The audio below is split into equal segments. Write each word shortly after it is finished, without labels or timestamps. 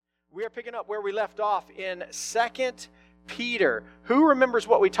We are picking up where we left off in 2 Peter. Who remembers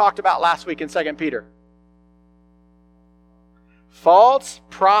what we talked about last week in 2 Peter? False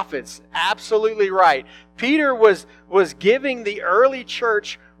prophets. Absolutely right. Peter was giving the early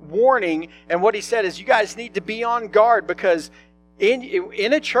church warning, and what he said is, you guys need to be on guard, because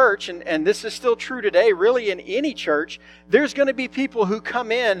in a church, and this is still true today, really in any church, there's going to be people who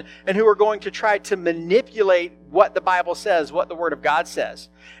come in and who are going to try to manipulate what the Bible says, what the Word of God says.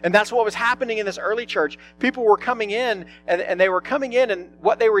 And that's what was happening in this early church. People were coming in, and they were coming in, and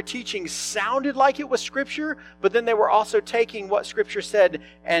what they were teaching sounded like it was Scripture, but then they were also taking what Scripture said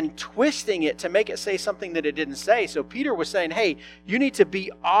and twisting it to make it say something that it didn't say. So Peter was saying, hey, you need to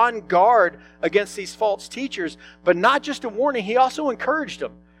be on guard against these false teachers, but not just a warning, he also encouraged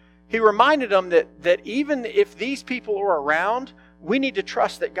them. He reminded them that even if these people are around, we need to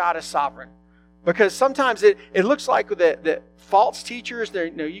trust that God is sovereign. Because sometimes it looks like that false teachers,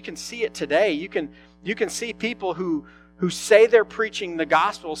 you can see it today. You can see people who say they're preaching the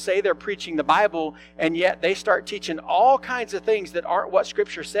gospel, say they're preaching the Bible, and yet they start teaching all kinds of things that aren't what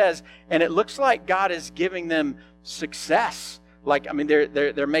Scripture says, and it looks like God is giving them success.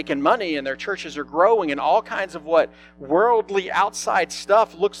 They're making money, and their churches are growing, and all kinds of what worldly outside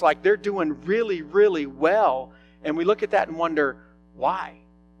stuff looks like they're doing really, really well. And we look at that and wonder, why?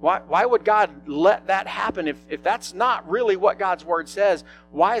 Why would God let that happen? If that's not really what God's Word says,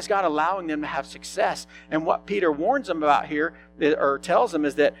 why is God allowing them to have success? And what Peter warns them about here, or tells them,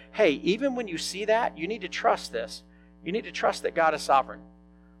 is that, hey, even when you see that, you need to trust this. You need to trust that God is sovereign,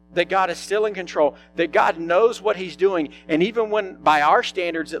 that God is still in control, that God knows what He's doing. And even when, by our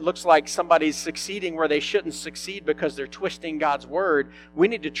standards, it looks like somebody's succeeding where they shouldn't succeed because they're twisting God's Word, we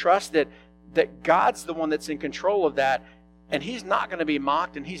need to trust that God's the one that's in control of that. And He's not going to be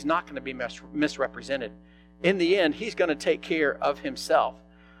mocked, and He's not going to be misrepresented. In the end, He's going to take care of Himself.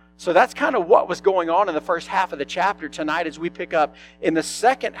 So that's kind of what was going on in the first half of the chapter. Tonight, as we pick up in the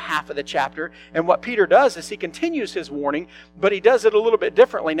second half of the chapter, and what Peter does is he continues his warning, but he does it a little bit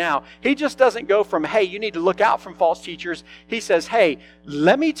differently now. He just doesn't go from, hey, you need to look out from false teachers. He says, hey,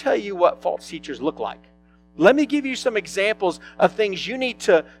 let me tell you what false teachers look like. Let me give you some examples of things you need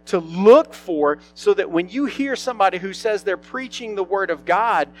to look for, so that when you hear somebody who says they're preaching the Word of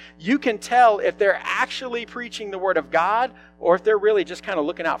God, you can tell if they're actually preaching the Word of God or if they're really just kind of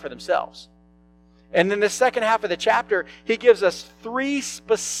looking out for themselves. And then the second half of the chapter, he gives us 3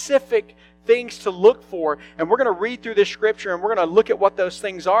 specific things to look for. And we're going to read through this scripture and we're going to look at what those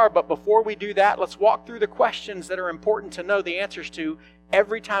things are. But before we do that, let's walk through the questions that are important to know the answers to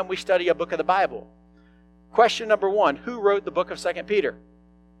every time we study a book of the Bible. Question number 1, who wrote the book of 2 Peter?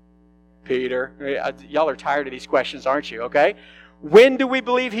 Peter. Y'all are tired of these questions, aren't you? Okay. When do we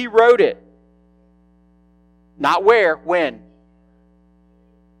believe he wrote it? Not where, when?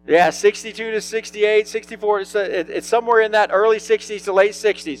 Yeah, 62 to 68, 64. It's somewhere in that early 60s to late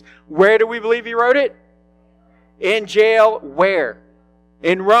 60s. Where do we believe he wrote it? In jail, where?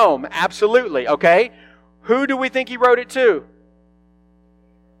 In Rome, absolutely. Okay. Who do we think he wrote it to?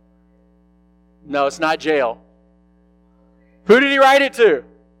 No, it's not jail. Who did he write it to?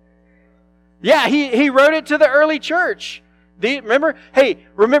 Yeah, he wrote it to the early church. Remember,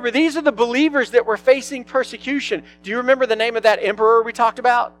 these are the believers that were facing persecution. Do you remember the name of that emperor we talked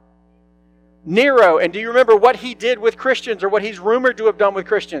about? Nero. And do you remember what he did with Christians, or what he's rumored to have done with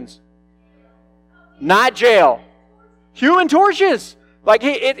Christians? Not jail. Human torches.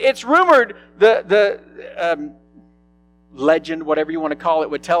 It's rumored the legend, whatever you want to call it,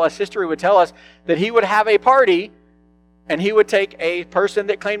 would tell us, history would tell us, that he would have a party and he would take a person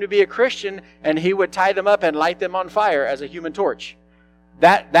that claimed to be a Christian and he would tie them up and light them on fire as a human torch.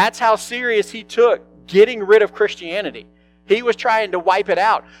 That's how serious he took getting rid of Christianity. He was trying to wipe it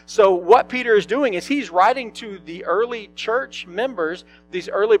out. So what Peter is doing is he's writing to the early church members, these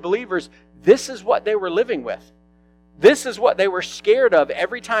early believers. This is what they were living with. This is what they were scared of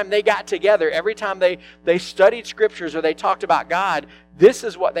every time they got together, every time they studied scriptures or they talked about God. This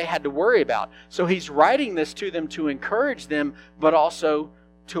is what they had to worry about. So he's writing this to them to encourage them, but also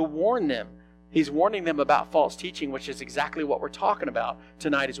to warn them. He's warning them about false teaching, which is exactly what we're talking about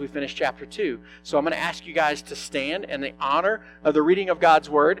tonight as we finish chapter 2. So I'm going to ask you guys to stand in the honor of the reading of God's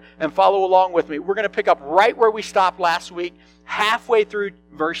Word and follow along with me. We're going to pick up right where we stopped last week, halfway through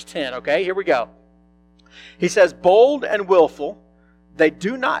verse 10. Okay, here we go. He says, bold and willful, they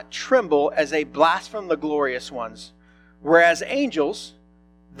do not tremble as they blaspheme the glorious ones, whereas angels,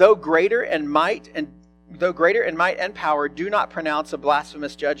 though greater in might and power, do not pronounce a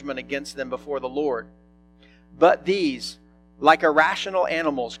blasphemous judgment against them before the Lord. But these, Like irrational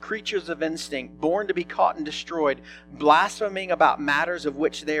animals, creatures of instinct, born to be caught and destroyed, blaspheming about matters of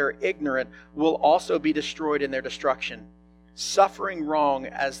which they are ignorant, will also be destroyed in their destruction, suffering wrong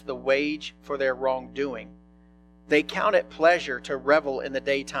as the wage for their wrongdoing. They count it pleasure to revel in the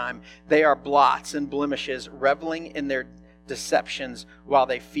daytime. They are blots and blemishes, reveling in their deceptions while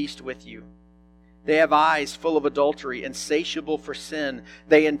they feast with you. They have eyes full of adultery, insatiable for sin.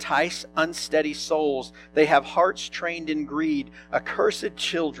 They entice unsteady souls. They have hearts trained in greed, accursed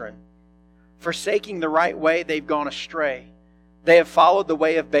children. Forsaking the right way, they've gone astray. They have followed the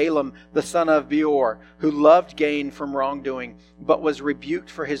way of Balaam, the son of Beor, who loved gain from wrongdoing, but was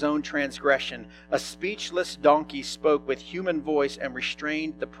rebuked for his own transgression. A speechless donkey spoke with human voice and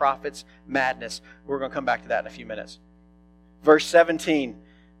restrained the prophet's madness. We're going to come back to that in a few minutes. Verse 17.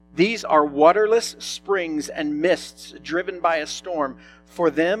 These are waterless springs and mists driven by a storm. For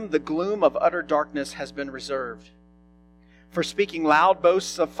them the gloom of utter darkness has been reserved. For speaking loud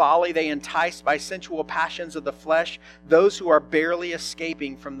boasts of folly, they entice by sensual passions of the flesh those who are barely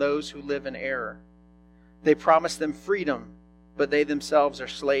escaping from those who live in error. They promise them freedom, but they themselves are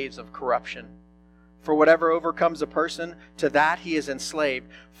slaves of corruption. For whatever overcomes a person, to that he is enslaved.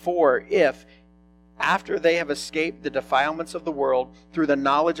 For if, after they have escaped the defilements of the world, through the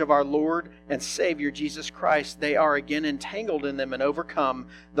knowledge of our Lord and Savior Jesus Christ, they are again entangled in them and overcome,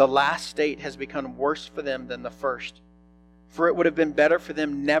 the last state has become worse for them than the first. For it would have been better for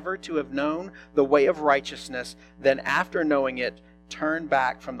them never to have known the way of righteousness than after knowing it, turn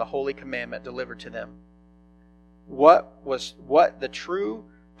back from the holy commandment delivered to them. What the true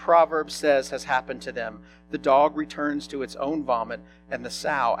proverb says has happened to them. The dog returns to its own vomit, and the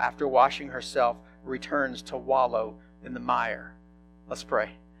sow, after washing herself, returns to wallow in the mire. Let's pray.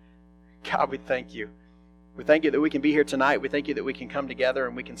 God, we thank you. We thank you that we can be here tonight. We thank you that we can come together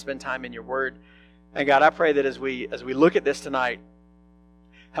and we can spend time in your word. And God, I pray that as we look at this tonight,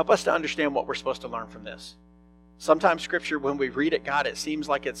 help us to understand what we're supposed to learn from this. Sometimes Scripture, when we read it, God, it seems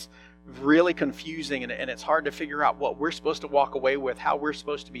like it's really confusing and it's hard to figure out what we're supposed to walk away with, how we're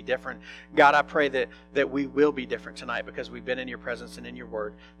supposed to be different. God, I pray that we will be different tonight because we've been in your presence and in your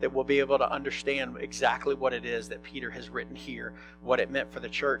word, that we'll be able to understand exactly what it is that Peter has written here, what it meant for the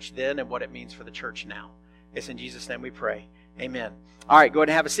church then and what it means for the church now. It's in Jesus' name we pray. Amen. All right, go ahead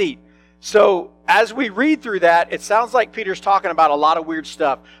and have a seat. So as we read through that, it sounds like Peter's talking about a lot of weird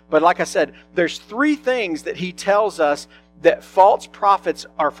stuff. But like I said, there's three things that he tells us that false prophets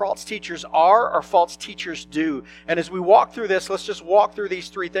or false teachers are or false teachers do. And as we walk through this, let's just walk through these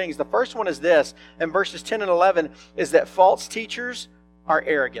three things. The first one is this, in verses 10 and 11, is that false teachers are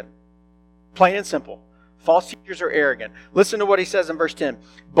arrogant. Plain and simple. False teachers are arrogant. Listen to what he says in verse 10.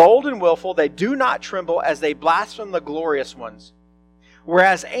 Bold and willful, they do not tremble as they blaspheme the glorious ones.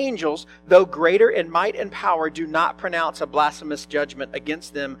 Whereas angels, though greater in might and power, do not pronounce a blasphemous judgment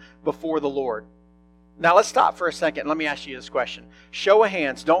against them before the Lord. Now let's stop for a second. Let me ask you this question. Show of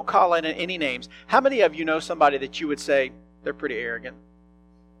hands. Don't call in any names. How many of you know somebody that you would say, they're pretty arrogant?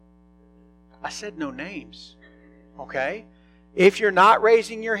 I said no names. Okay? If you're not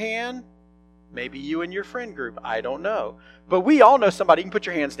raising your hand, maybe you and your friend group. I don't know. But we all know somebody. You can put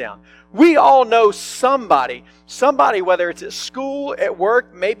your hands down. We all know somebody. Somebody, whether it's at school, at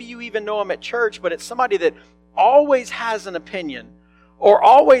work, maybe you even know them at church, but it's somebody that always has an opinion or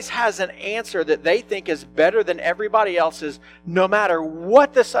always has an answer that they think is better than everybody else's, no matter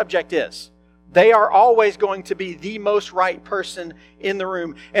what the subject is. They are always going to be the most right person in the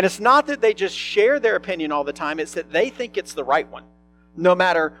room. And it's not that they just share their opinion all the time. It's that they think it's the right one. No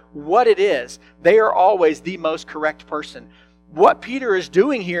matter what it is, they are always the most correct person. What Peter is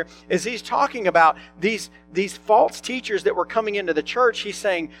doing here is he's talking about these false teachers that were coming into the church. He's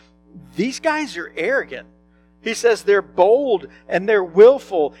saying, these guys are arrogant. He says they're bold and they're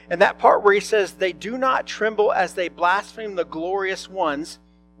willful. And that part where he says they do not tremble as they blaspheme the glorious ones,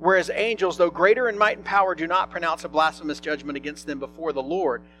 whereas angels, though greater in might and power, do not pronounce a blasphemous judgment against them before the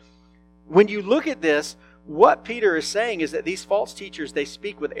Lord. When you look at this, what Peter is saying is that these false teachers, they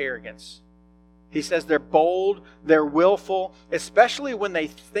speak with arrogance. He says they're bold, they're willful, especially when they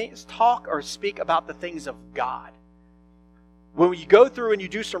talk or speak about the things of God. When you go through and you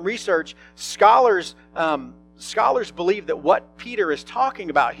do some research, scholars believe that what Peter is talking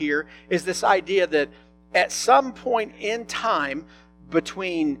about here is this idea that at some point in time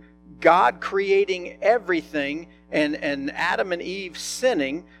between God creating everything and Adam and Eve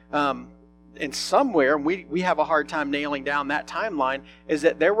sinning, and somewhere, and we have a hard time nailing down that timeline, is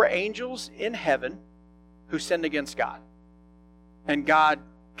that there were angels in heaven who sinned against God. And God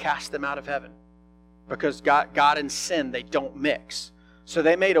cast them out of heaven. Because God and sin, they don't mix. So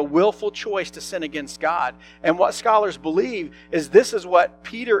they made a willful choice to sin against God. And what scholars believe is this is what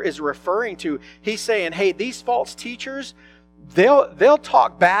Peter is referring to. He's saying, hey, these false teachers, they'll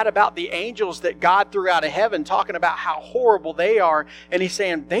talk bad about the angels that God threw out of heaven, talking about how horrible they are. And he's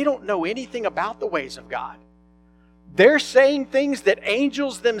saying they don't know anything about the ways of God. They're saying things that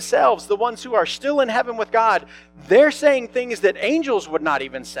angels themselves, the ones who are still in heaven with God, they're saying things that angels would not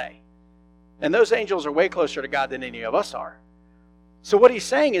even say. And those angels are way closer to God than any of us are. So what he's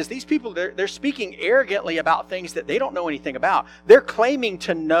saying is these people, they're speaking arrogantly about things that they don't know anything about. They're claiming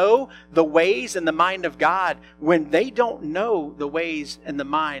to know the ways and the mind of God when they don't know the ways and the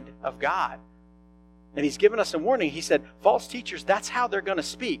mind of God. And he's given us a warning. He said, false teachers, that's how they're going to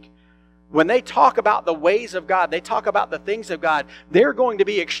speak. When they talk about the ways of God, they talk about the things of God, they're going to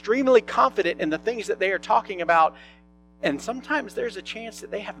be extremely confident in the things that they are talking about. And sometimes there's a chance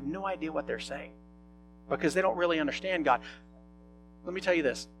that they have no idea what they're saying because they don't really understand God. Let me tell you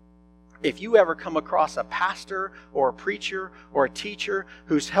this. If you ever come across a pastor or a preacher or a teacher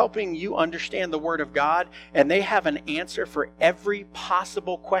who's helping you understand the Word of God and they have an answer for every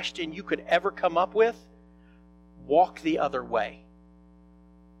possible question you could ever come up with, walk the other way.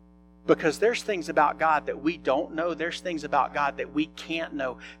 Because there's things about God that we don't know. There's things about God that we can't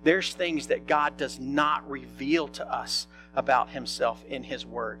know. There's things that God does not reveal to us about Himself in His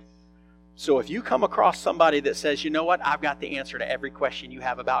Word. So if you come across somebody that says, you know what, I've got the answer to every question you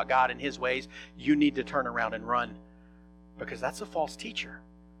have about God and His ways, you need to turn around and run. Because that's a false teacher.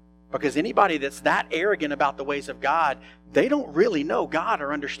 Because anybody that's that arrogant about the ways of God, they don't really know God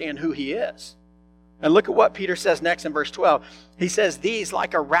or understand who He is. And look at what Peter says next in verse 12. He says, these,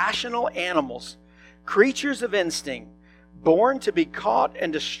 like irrational animals, creatures of instinct, born to be caught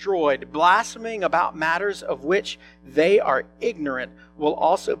and destroyed, blaspheming about matters of which they are ignorant, will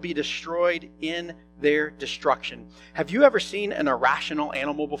also be destroyed in their destruction. Have you ever seen an irrational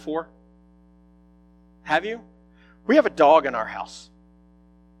animal before? Have you? We have a dog in our house.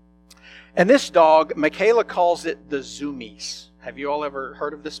 And this dog, Michaela calls it the Zoomies. Have you all ever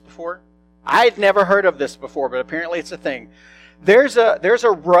heard of this before? I'd never heard of this before, but apparently it's a thing. There's a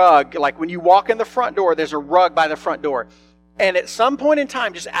rug, like when you walk in the front door, there's a rug by the front door. And at some point in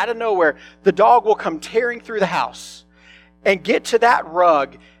time, just out of nowhere, the dog will come tearing through the house and get to that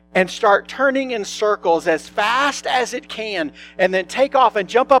rug and start turning in circles as fast as it can, and then take off and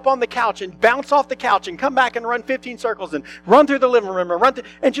jump up on the couch and bounce off the couch and come back and run 15 circles and run through the living room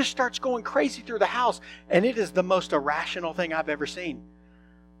and just starts going crazy through the house. And it is the most irrational thing I've ever seen.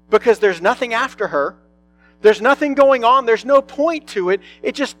 Because there's nothing after her. There's nothing going on. There's no point to it.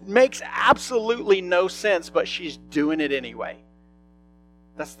 It just makes absolutely no sense, but she's doing it anyway.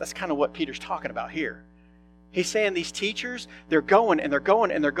 That's kind of what Peter's talking about here. He's saying these teachers, they're going and they're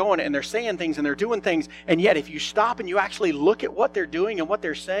going and they're going and they're saying things and they're doing things. And yet if you stop and you actually look at what they're doing and what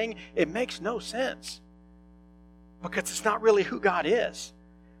they're saying, it makes no sense. Because it's not really who God is.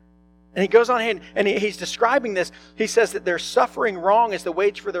 And he goes on ahead and he's describing this. He says that their suffering wrong is the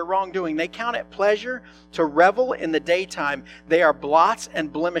wage for their wrongdoing. They count it pleasure to revel in the daytime. They are blots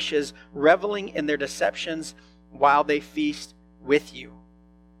and blemishes, reveling in their deceptions while they feast with you.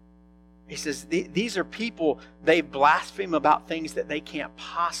 He says these are people, they blaspheme about things that they can't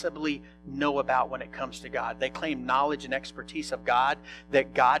possibly know about when it comes to God. They claim knowledge and expertise of God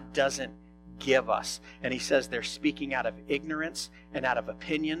that God doesn't give us. And he says they're speaking out of ignorance and out of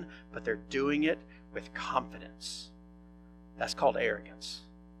opinion, but they're doing it with confidence. That's called arrogance.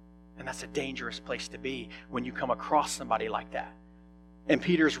 And that's a dangerous place to be when you come across somebody like that. And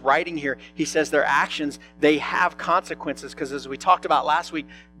Peter's writing here, he says their actions, they have consequences, because as we talked about last week,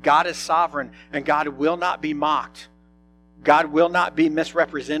 God is sovereign and God will not be mocked. God will not be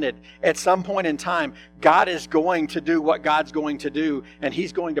misrepresented. At some point in time, God is going to do what God's going to do, and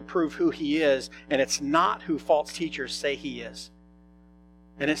He's going to prove who He is, and it's not who false teachers say He is.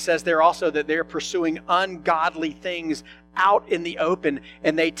 And it says there also that they're pursuing ungodly things out in the open,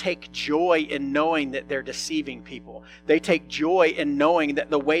 and they take joy in knowing that they're deceiving people. They take joy in knowing that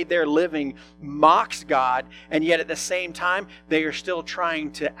the way they're living mocks God, and yet at the same time, they are still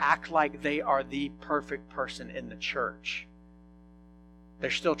trying to act like they are the perfect person in the church. They're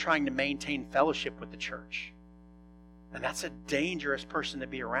still trying to maintain fellowship with the church. And that's a dangerous person to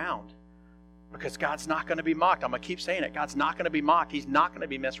be around. Because God's not going to be mocked. I'm going to keep saying it. God's not going to be mocked. He's not going to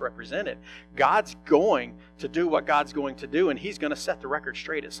be misrepresented. God's going to do what God's going to do, and He's going to set the record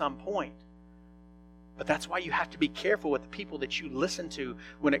straight at some point. But that's why you have to be careful with the people that you listen to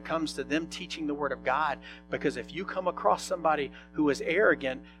when it comes to them teaching the Word of God. Because if you come across somebody who is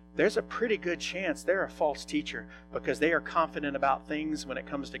arrogant, there's a pretty good chance they're a false teacher, because they are confident about things when it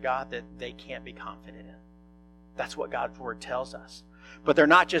comes to God that they can't be confident in. That's what God's word tells us. But they're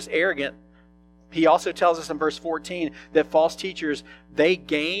not just arrogant. He also tells us in verse 14 that false teachers, they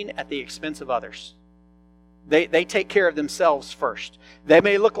gain at the expense of others. They take care of themselves first. They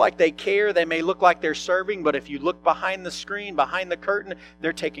may look like they care, they may look like they're serving, but if you look behind the screen, behind the curtain,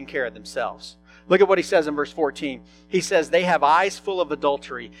 they're taking care of themselves. Look at what he says in verse 14. He says, they have eyes full of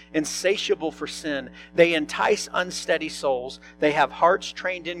adultery, insatiable for sin. They entice unsteady souls. They have hearts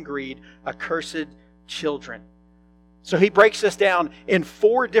trained in greed, accursed children. So he breaks this down in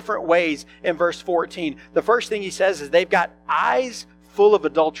 4 different ways in verse 14. The first thing he says is they've got eyes full of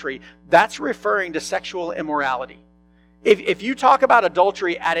adultery. That's referring to sexual immorality. If you talk about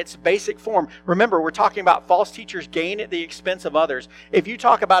adultery at its basic form, remember, we're talking about false teachers gain at the expense of others. If you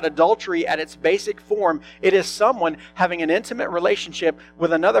talk about adultery at its basic form, it is someone having an intimate relationship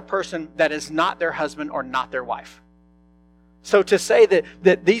with another person that is not their husband or not their wife. So to say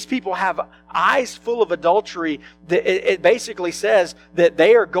that these people have eyes full of adultery, it basically says that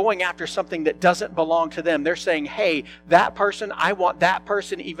they are going after something that doesn't belong to them. They're saying, hey, that person, I want that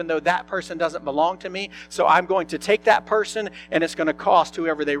person even though that person doesn't belong to me. So I'm going to take that person and it's going to cost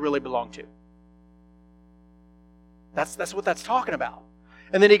whoever they really belong to. That's what that's talking about.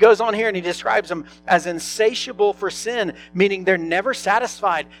 And then he goes on here and he describes them as insatiable for sin, meaning they're never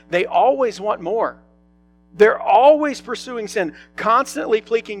satisfied. They always want more. They're always pursuing sin, constantly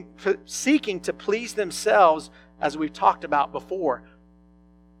seeking to please themselves, as we've talked about before.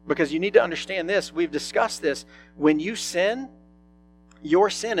 Because you need to understand this. We've discussed this. When you sin, your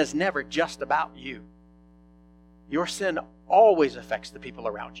sin is never just about you. Your sin always affects the people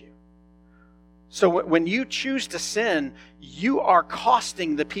around you. So when you choose to sin, you are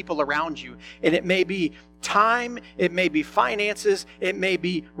costing the people around you. And it may be time, it may be finances, it may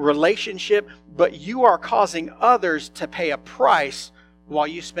be relationship, but you are causing others to pay a price while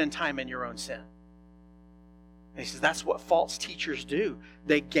you spend time in your own sin. And he says that's what false teachers do.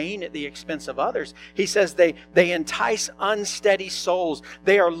 They gain at the expense of others. He says they entice unsteady souls.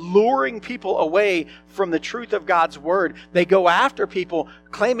 They are luring people away from the truth of God's word. They go after people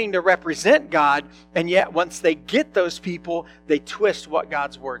claiming to represent God, and yet once they get those people, they twist what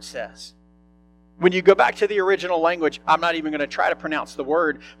God's word says. When you go back to the original language, I'm not even going to try to pronounce the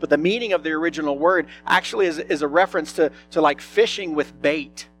word, but the meaning of the original word actually is a reference to like fishing with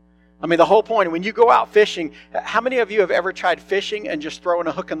bait. I mean, the whole point, when you go out fishing, how many of you have ever tried fishing and just throwing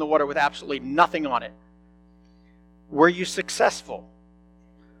a hook in the water with absolutely nothing on it? Were you successful?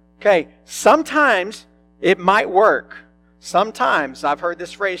 Okay, sometimes it might work. Sometimes, I've heard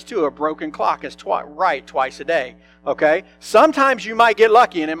this phrase too, a broken clock is right twice a day. Okay, sometimes you might get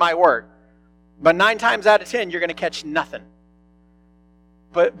lucky and it might work. But 9 times out of 10, you're going to catch nothing.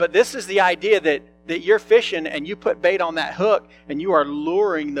 But this is the idea that you're fishing and you put bait on that hook and you are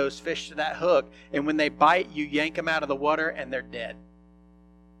luring those fish to that hook. And when they bite, you yank them out of the water and they're dead.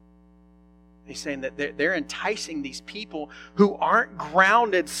 He's saying that they're enticing these people who aren't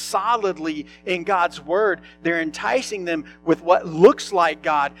grounded solidly in God's word. They're enticing them with what looks like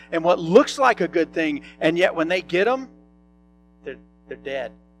God and what looks like a good thing. And yet when they get them, they're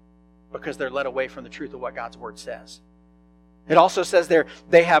dead. Because they're led away from the truth of what God's word says. It also says there,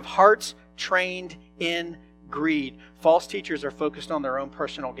 they have hearts trained in greed. False teachers are focused on their own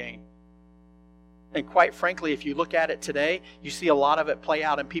personal gain. And quite frankly, if you look at it today, you see a lot of it play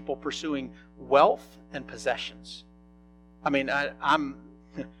out in people pursuing wealth and possessions. I mean, I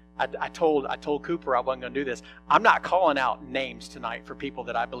told Cooper I wasn't going to do this. I'm not calling out names tonight for people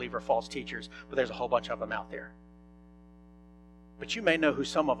that I believe are false teachers, but there's a whole bunch of them out there. But you may know who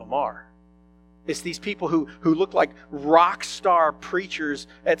some of them are. It's these people who look like rock star preachers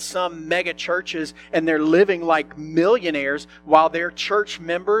at some mega churches, and they're living like millionaires while their church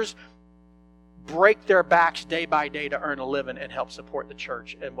members break their backs day by day to earn a living and help support the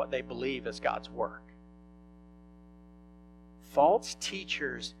church and what they believe is God's work. False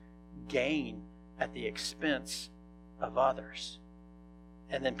teachers gain at the expense of others.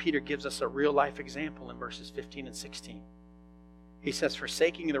 And then Peter gives us a real life example in verses 15 and 16. He says,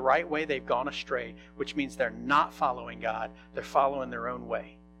 forsaking the right way, they've gone astray, which means they're not following God. They're following their own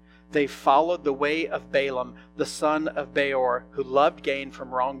way. They followed the way of Balaam, the son of Beor, who loved gain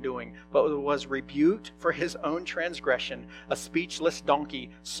from wrongdoing, but was rebuked for his own transgression. A speechless donkey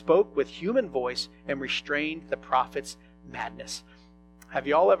spoke with human voice and restrained the prophet's madness. Have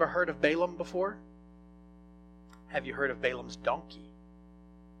you all ever heard of Balaam before? Have you heard of Balaam's donkey?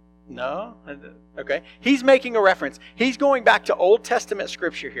 No? Okay. He's making a reference. He's going back to Old Testament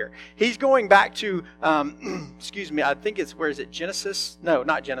scripture here. He's going back to, I think it's, where is it? Genesis? No,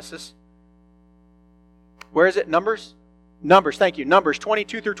 not Genesis. Where is it? Numbers? Numbers, thank you. Numbers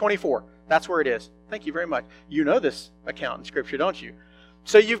 22 through 24. That's where it is. Thank you very much. You know this account in Scripture, don't you?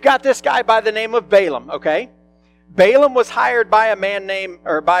 So you've got this guy by the name of Balaam, okay? Balaam was hired by a man named,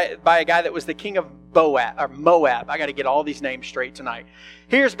 or by a guy that was the king of Moab. I got to get all these names straight tonight.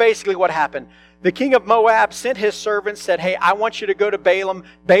 Here's basically what happened. The king of Moab sent his servants, said, hey, I want you to go to Balaam.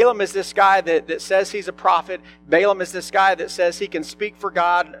 Balaam is this guy that says he's a prophet. Balaam is this guy that says he can speak for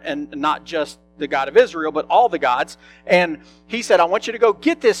God, and not just the God of Israel, but all the gods. And he said, I want you to go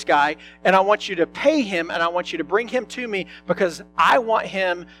get this guy, and I want you to pay him, and I want you to bring him to me, because I want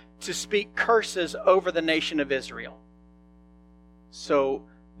him to speak curses over the nation of Israel. So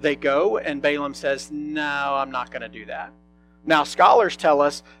they go, and Balaam says, no, I'm not going to do that. Now, scholars tell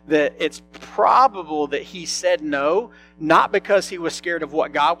us that it's probable that he said no, not because he was scared of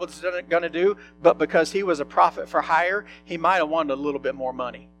what God was going to do, but because he was a prophet for hire. He might have wanted a little bit more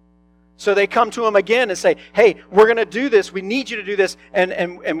money. So they come to him again and say, hey, we're going to do this. We need you to do this,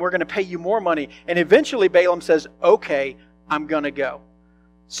 and we're going to pay you more money. And eventually Balaam says, okay, I'm going to go.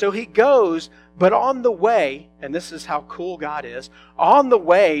 So he goes, but on the way, and this is how cool God is, on the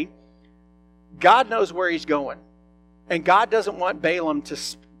way, God knows where he's going. And God doesn't want Balaam to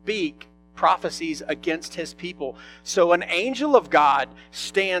speak prophecies against his people. So an angel of God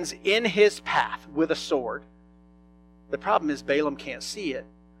stands in his path with a sword. The problem is Balaam can't see it,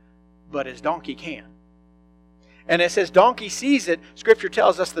 but his donkey can. And it says donkey sees it. Scripture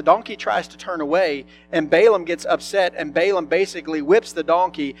tells us the donkey tries to turn away, and Balaam gets upset, and Balaam basically whips the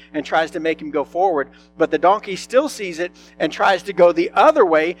donkey and tries to make him go forward. But the donkey still sees it and tries to go the other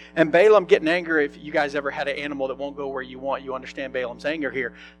way, and Balaam getting angry. If you guys ever had an animal that won't go where you want, you understand Balaam's anger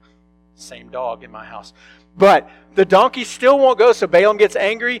here. Same dog in my house. But the donkey still won't go, so Balaam gets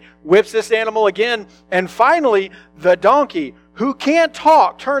angry, whips this animal again, and finally the donkey, who can't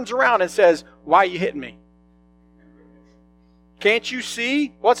talk, turns around and says, why are you hitting me? Can't you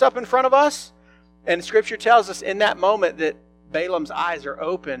see what's up in front of us? And Scripture tells us in that moment that Balaam's eyes are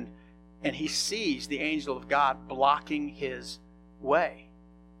opened and he sees the angel of God blocking his way.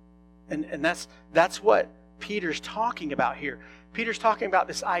 And that's what Peter's talking about here. Peter's talking about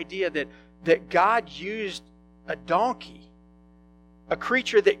this idea that God used a donkey, a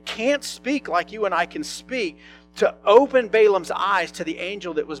creature that can't speak like you and I can speak, to open Balaam's eyes to the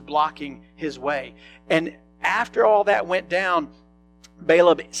angel that was blocking his way. And after all that went down,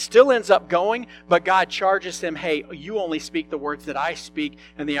 Balaam still ends up going, but God charges him, hey, you only speak the words that I speak.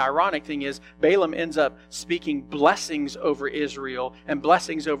 And the ironic thing is, Balaam ends up speaking blessings over Israel and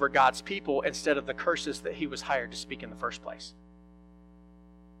blessings over God's people instead of the curses that he was hired to speak in the first place.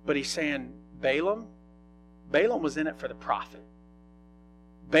 But he's saying, Balaam was in it for the profit.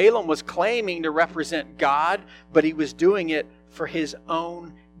 Balaam was claiming to represent God, but he was doing it for his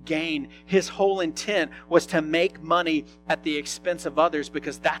own gain. His whole intent was to make money at the expense of others,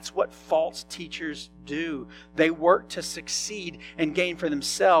 because that's what false teachers do. They work to succeed and gain for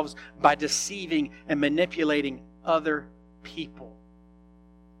themselves by deceiving and manipulating other people.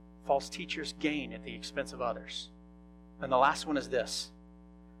 False teachers gain at the expense of others. And the last one is this.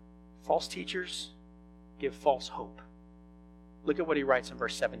 False teachers give false hope. Look at what he writes in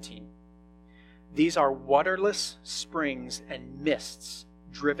verse 17. These are waterless springs and mists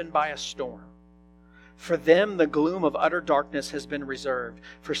driven by a storm. For them the gloom of utter darkness has been reserved.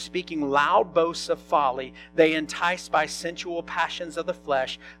 For speaking loud boasts of folly, they entice by sensual passions of the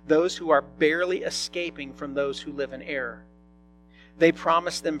flesh those who are barely escaping from those who live in error. They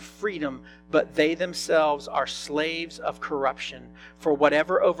promise them freedom, but they themselves are slaves of corruption. For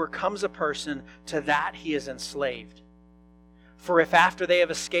whatever overcomes a person, to that he is enslaved. For if after they have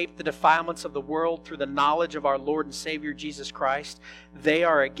escaped the defilements of the world through the knowledge of our Lord and Savior Jesus Christ, they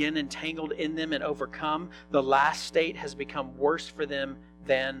are again entangled in them and overcome, the last state has become worse for them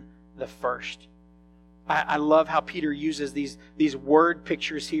than the first. I love how Peter uses these word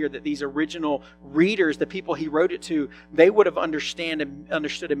pictures here, that these original readers, the people he wrote it to, they would have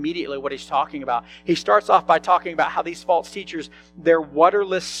understood immediately what he's talking about. He starts off by talking about how these false teachers, they're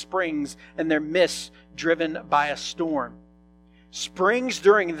waterless springs and they're mists driven by a storm. Springs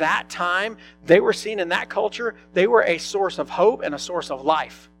during that time, they were seen in that culture, they were a source of hope and a source of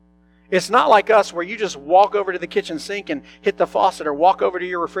life. It's not like us where you just walk over to the kitchen sink and hit the faucet, or walk over to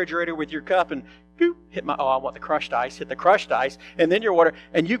your refrigerator with your cup and I want the crushed ice, hit the crushed ice, and then your water,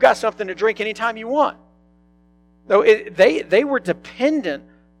 and you got something to drink anytime you want. So they were dependent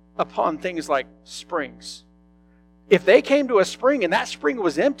upon things like springs. If they came to a spring and that spring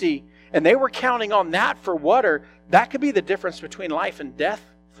was empty and they were counting on that for water, that could be the difference between life and death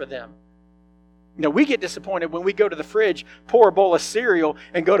for them. We get disappointed when we go to the fridge, pour a bowl of cereal,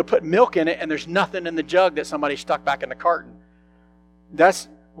 and go to put milk in it, and there's nothing in the jug that somebody stuck back in the carton. That's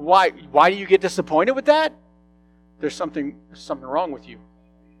why. Why do you get disappointed with that? There's something wrong with you.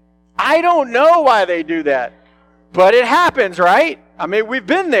 I don't know why they do that, but it happens, right? I mean, we've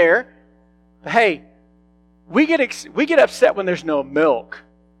been there. But hey, we get upset when there's no milk,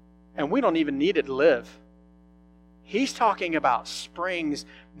 and we don't even need it to live. He's talking about springs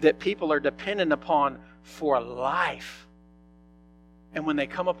that people are dependent upon for life. And when they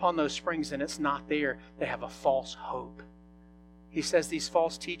come upon those springs and it's not there, they have a false hope. He says these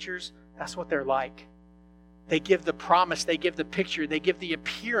false teachers, that's what they're like. They give the promise, they give the picture, they give the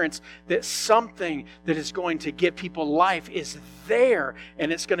appearance that something that is going to give people life is there and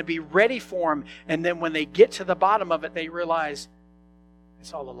it's going to be ready for them. And then when they get to the bottom of it, they realize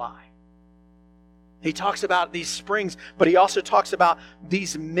it's all a lie. He talks about these springs, but he also talks about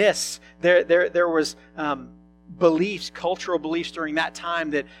these myths. There was beliefs, cultural beliefs during that time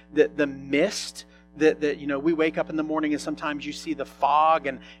that the mist, that we wake up in the morning and sometimes you see the fog,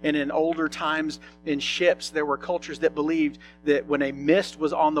 and in older times in ships there were cultures that believed that when a mist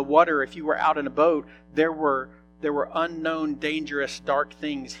was on the water, if you were out in a boat, there were unknown, dangerous, dark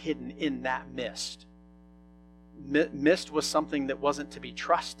things hidden in that mist. Mist was something that wasn't to be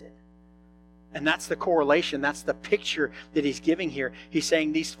trusted. And that's the correlation, that's the picture that he's giving here. He's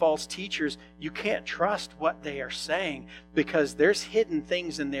saying these false teachers, you can't trust what they are saying because there's hidden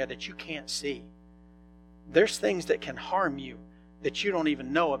things in there that you can't see. There's things that can harm you that you don't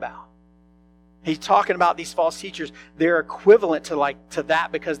even know about. He's talking about these false teachers. They're equivalent to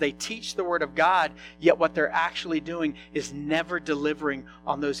that because they teach the Word of God, yet what they're actually doing is never delivering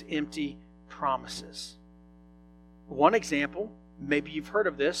on those empty promises. One example, maybe you've heard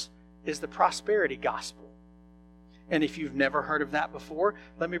of this, is the prosperity gospel. And if you've never heard of that before,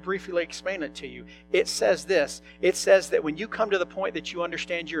 let me briefly explain it to you. It says this. It says that when you come to the point that you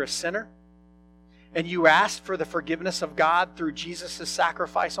understand you're a sinner, and you ask for the forgiveness of God through Jesus'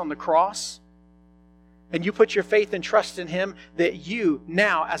 sacrifice on the cross, and you put your faith and trust in Him, that you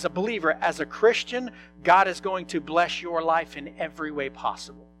now, as a believer, as a Christian, God is going to bless your life in every way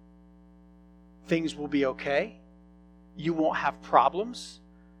possible. Things will be okay. You won't have problems.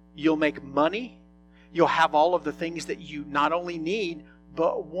 You'll make money. You'll have all of the things that you not only need,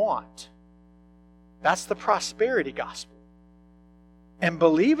 but want. That's the prosperity gospel. And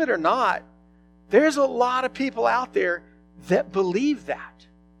believe it or not, there's a lot of people out there that believe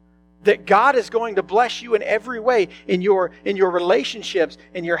that God is going to bless you in every way, in your relationships,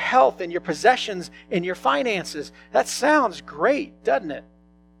 in your health, in your possessions, in your finances. That sounds great, doesn't it?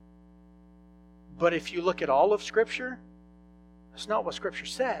 But if you look at all of Scripture, that's not what Scripture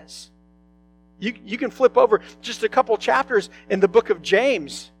says. You can flip over just a couple chapters in the book of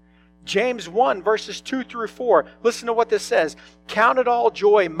James. James 1, verses 2 through 4. Listen to what this says. Count it all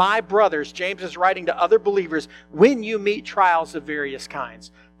joy, my brothers. James is writing to other believers, when you meet trials of various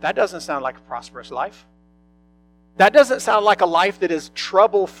kinds. That doesn't sound like a prosperous life. That doesn't sound like a life that is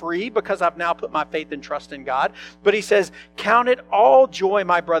trouble-free because I've now put my faith and trust in God. But he says, count it all joy,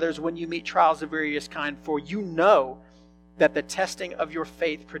 my brothers, when you meet trials of various kinds, for you know that the testing of your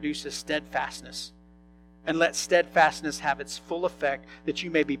faith produces steadfastness. And let steadfastness have its full effect, that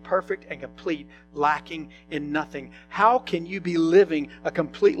you may be perfect and complete, lacking in nothing. How can you be living a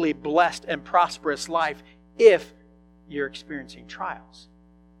completely blessed and prosperous life if you're experiencing trials?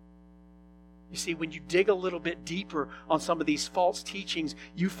 You see, when you dig a little bit deeper on some of these false teachings,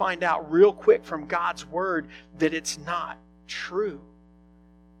 you find out real quick from God's Word that it's not true.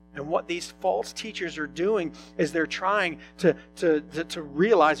 And what these false teachers are doing is they're trying to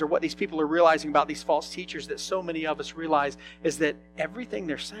realize, or what these people are realizing about these false teachers that so many of us realize, is that everything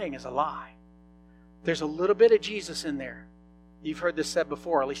they're saying is a lie. There's a little bit of Jesus in there. You've heard this said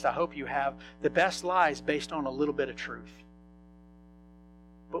before, at least I hope you have. The best lie is based on a little bit of truth.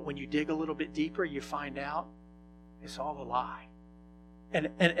 But when you dig a little bit deeper, you find out it's all a lie.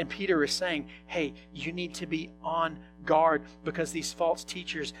 And Peter is saying, hey, you need to be on guard because these false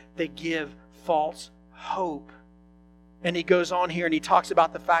teachers, they give false hope. And he goes on here and he talks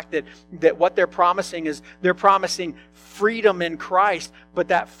about the fact that what they're promising is they're promising freedom in Christ, but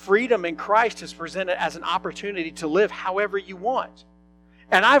that freedom in Christ is presented as an opportunity to live however you want.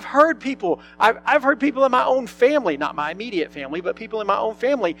 And I've heard people in my own family, not my immediate family, but people in my own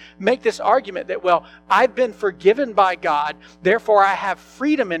family make this argument that, well, I've been forgiven by God, therefore I have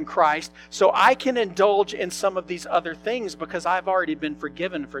freedom in Christ, so I can indulge in some of these other things because I've already been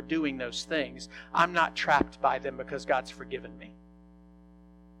forgiven for doing those things. I'm not trapped by them because God's forgiven me.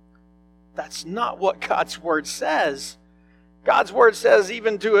 That's not what God's Word says. God's word says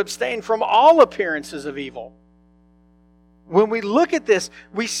even to abstain from all appearances of evil. When we look at this,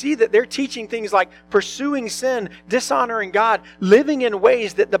 we see that they're teaching things like pursuing sin, dishonoring God, living in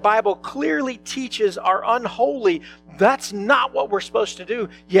ways that the Bible clearly teaches are unholy. That's not what we're supposed to do.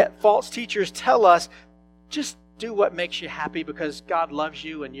 Yet false teachers tell us, just do what makes you happy because God loves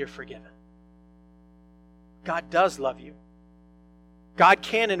you and you're forgiven. God does love you. God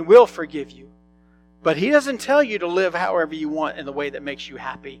can and will forgive you. But He doesn't tell you to live however you want in the way that makes you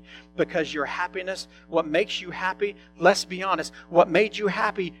happy. Because your happiness, what makes you happy, let's be honest, what made you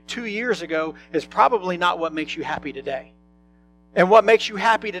happy 2 years ago is probably not what makes you happy today. And what makes you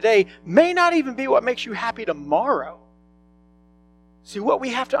happy today may not even be what makes you happy tomorrow. See, what we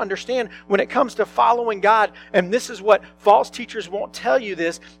have to understand when it comes to following God, and this is what false teachers won't tell you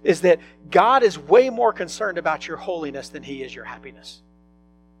this, is that God is way more concerned about your holiness than He is your happiness.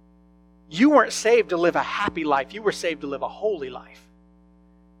 You weren't saved to live a happy life. You were saved to live a holy life.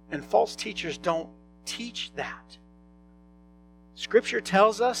 And false teachers don't teach that. Scripture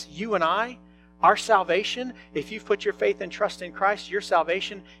tells us, you and I, our salvation, if you've put your faith and trust in Christ, your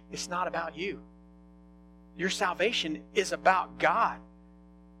salvation is not about you. Your salvation is about God.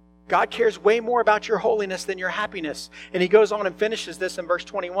 God cares way more about your holiness than your happiness. And He goes on and finishes this in verse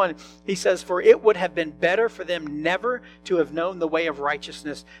 21. He says, "For it would have been better for them never to have known the way of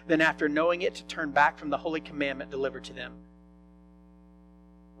righteousness than after knowing it to turn back from the holy commandment delivered to them."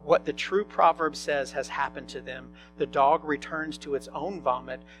 What the true proverb says has happened to them. The dog returns to its own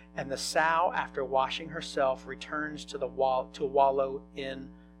vomit, and the sow, after washing herself, returns to wallow in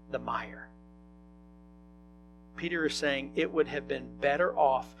the mire. Peter is saying it would have been better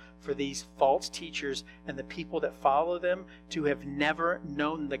off for these false teachers and the people that follow them to have never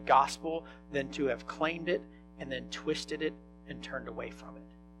known the gospel than to have claimed it and then twisted it and turned away from it.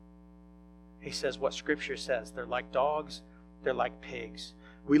 He says what Scripture says. They're like dogs. They're like pigs.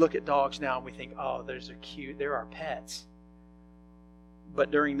 We look at dogs now and we think, oh, those are cute. They're our pets.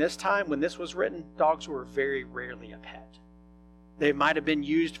 But during this time, when this was written, dogs were very rarely a pet. They might have been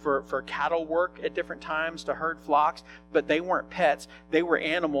used for cattle work at different times to herd flocks, but they weren't pets. They were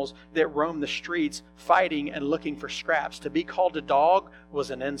animals that roamed the streets fighting and looking for scraps. To be called a dog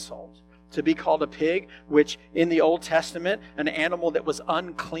was an insult. To be called a pig, which in the Old Testament, an animal that was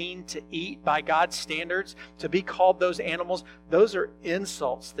unclean to eat by God's standards, to be called those animals, those are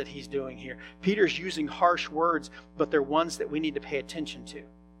insults that he's doing here. Peter's using harsh words, but they're ones that we need to pay attention to.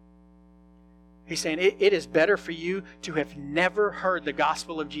 He's saying it is better for you to have never heard the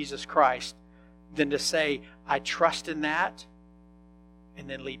gospel of Jesus Christ than to say, I trust in that, and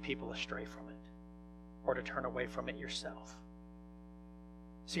then lead people astray from it, or to turn away from it yourself.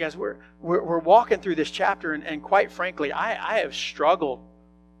 See, guys, we're walking through this chapter, and quite frankly, I have struggled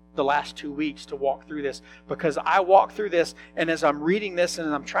the last 2 weeks to walk through this, because I walk through this, and as I'm reading this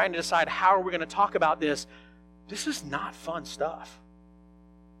and I'm trying to decide how are we going to talk about this, this is not fun stuff.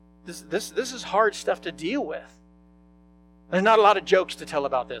 This is hard stuff to deal with. There's not a lot of jokes to tell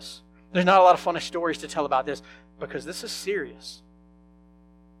about this. There's not a lot of funny stories to tell about this, because this is serious.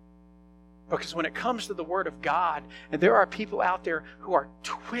 Because when it comes to the Word of God, and there are people out there who are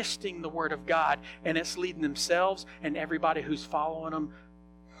twisting the Word of God, and it's leading themselves and everybody who's following them,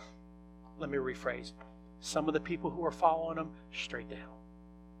 let me rephrase, some of the people who are following them, straight to hell.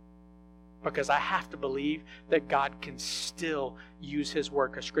 Because I have to believe that God can still use His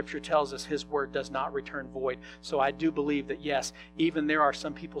Word, because Scripture tells us His Word does not return void. So I do believe that, yes, even there are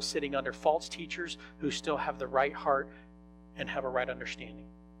some people sitting under false teachers who still have the right heart and have a right understanding.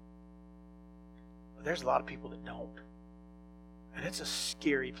 But there's a lot of people that don't. And it's a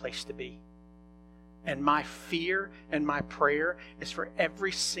scary place to be. And my fear and my prayer is for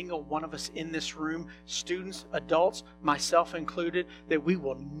every single one of us in this room, students, adults, myself included, that we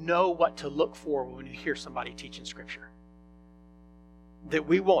will know what to look for when we hear somebody teaching Scripture. That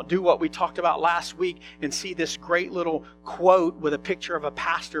we won't do what we talked about last week and see this great little quote with a picture of a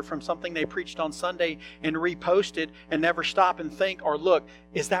pastor from something they preached on Sunday and repost it and never stop and think or look,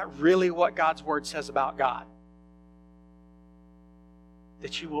 is that really what God's Word says about God?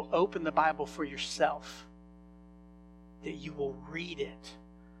 That you will open the Bible for yourself, that you will read it,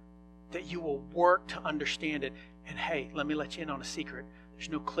 that you will work to understand it. And hey, let me let you in on a secret. There's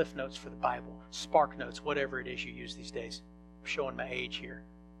no Cliff Notes for the Bible, Spark Notes, whatever it is you use these days. I'm showing my age here.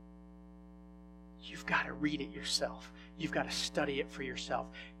 You've got to read it yourself. You've got to study it for yourself.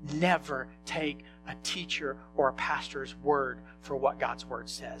 Never take a teacher or a pastor's word for what God's Word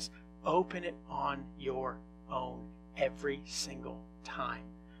says. Open it on your own every single time.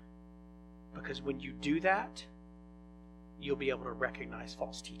 Because when you do that, you'll be able to recognize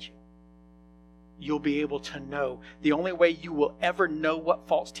false teaching. you'll be able to know. The only way you will ever know what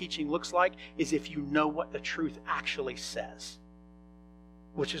false teaching looks like is if you know what the truth actually says.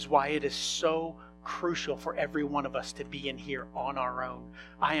 Which is why it is so crucial for every one of us to be in here on our own.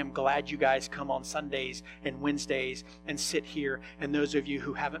 I am glad you guys come on Sundays and Wednesdays and sit here. And those of you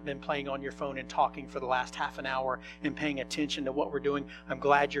who haven't been playing on your phone and talking for the last half an hour and paying attention to what we're doing, I'm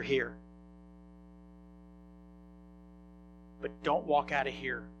glad you're here. But don't walk out of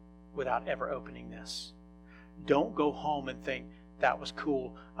here without ever opening this. Don't go home and think, that was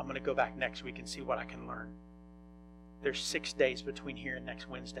cool. I'm going to go back next week and see what I can learn. There's 6 days between here and next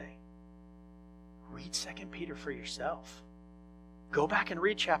Wednesday. Read 2 Peter for yourself. Go back and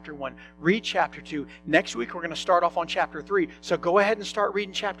read chapter 1. Read chapter 2. Next week we're going to start off on chapter 3. So go ahead and start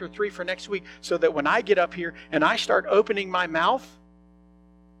reading chapter 3 for next week so that when I get up here and I start opening my mouth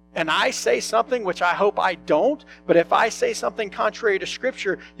and I say something, which I hope I don't, but if I say something contrary to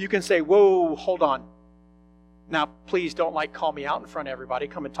Scripture, you can say, whoa, hold on. Now, please don't call me out in front of everybody.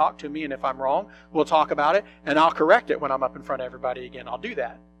 Come and talk to me, and if I'm wrong, we'll talk about it, and I'll correct it when I'm up in front of everybody again. I'll do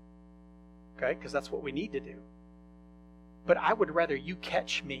that. Okay? Because that's what we need to do. But I would rather you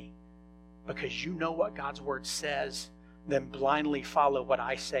catch me because you know what God's Word says than blindly follow what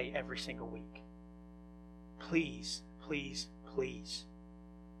I say every single week. Please, please, please,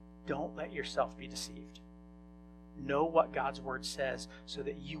 don't let yourself be deceived. Know what God's Word says so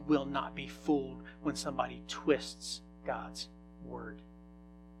that you will not be fooled when somebody twists God's Word.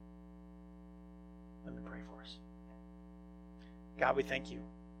 Let me pray for us. God, we thank you.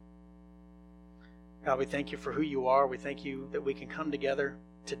 God, we thank you for who you are. We thank you that we can come together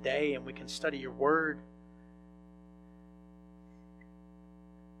today and we can study your Word.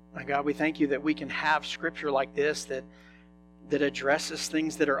 My God, we thank you that we can have Scripture like this that addresses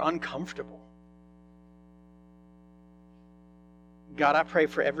things that are uncomfortable. God, I pray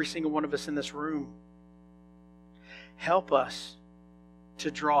for every single one of us in this room. Help us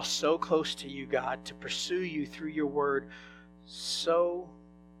to draw so close to you, God, to pursue you through your Word so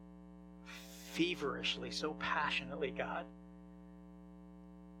feverishly, so passionately, God,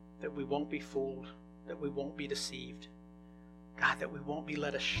 that we won't be fooled, that we won't be deceived. God, that we won't be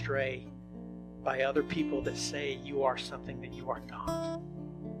led astray by other people that say you are something that you are not.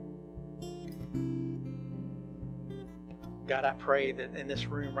 God, I pray that in this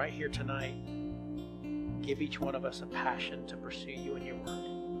room right here tonight, give each one of us a passion to pursue you and your Word.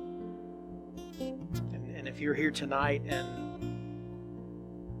 And if you're here tonight and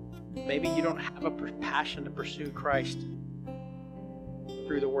maybe you don't have a passion to pursue Christ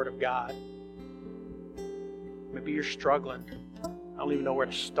through the Word of God, maybe you're struggling. I don't even know where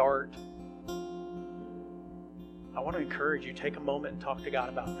to start. I want to encourage you, take a moment and talk to God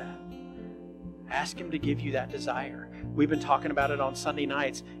about that. Ask Him to give you that desire. We've been talking about it on Sunday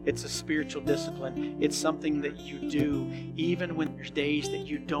nights. It's a spiritual discipline. It's something that you do even when there's days that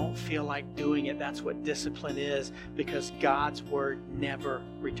you don't feel like doing it. That's what discipline is, because God's Word never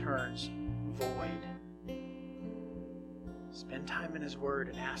returns void. Spend time in His Word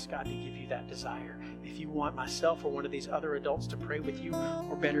and ask God to give you that desire. If you want myself or one of these other adults to pray with you,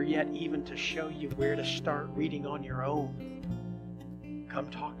 or better yet, even to show you where to start reading on your own, come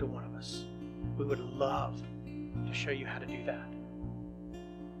talk to one of us. We would love to show you how to do that.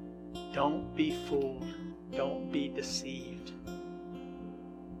 Don't be fooled. Don't be deceived.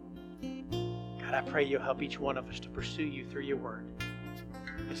 God, I pray you'll help each one of us to pursue you through your Word.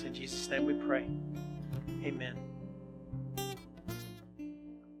 It's in Jesus' name we pray. Amen.